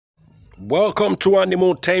Welcome to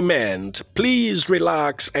Animaltainment. Please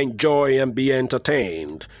relax, enjoy and be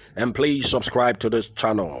entertained. And please subscribe to this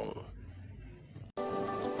channel.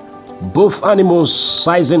 Both animals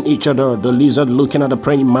sizing each other, the lizard looking at the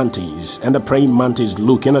praying mantis and the praying mantis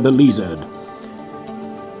looking at the lizard.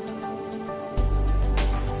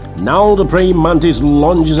 Now the praying mantis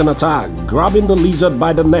lunges an attack, grabbing the lizard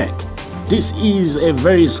by the neck. This is a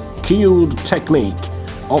very skilled technique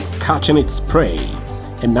of catching its prey.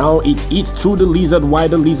 And now it eats through the lizard while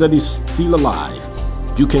the lizard is still alive.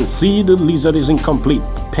 You can see the lizard is in complete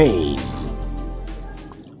pain.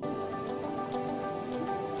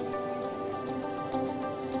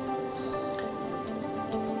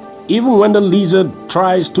 Even when the lizard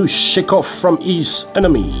tries to shake off from his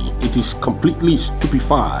enemy, it is completely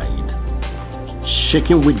stupefied,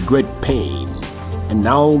 shaking with great pain. And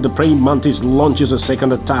now the praying mantis launches a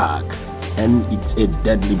second attack, and it's a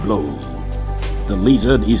deadly blow. The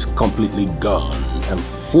lizard is completely gone and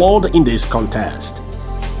flawed in this contest.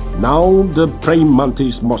 Now the praying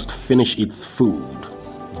mantis must finish its food.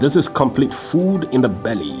 This is complete food in the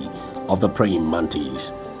belly of the praying mantis.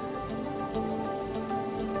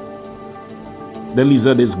 The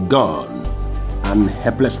lizard is gone and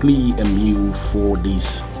helplessly a meal for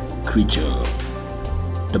this creature.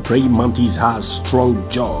 The praying mantis has strong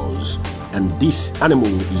jaws, and this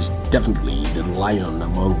animal is definitely the lion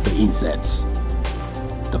among the insects.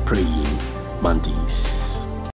 The praying mantis.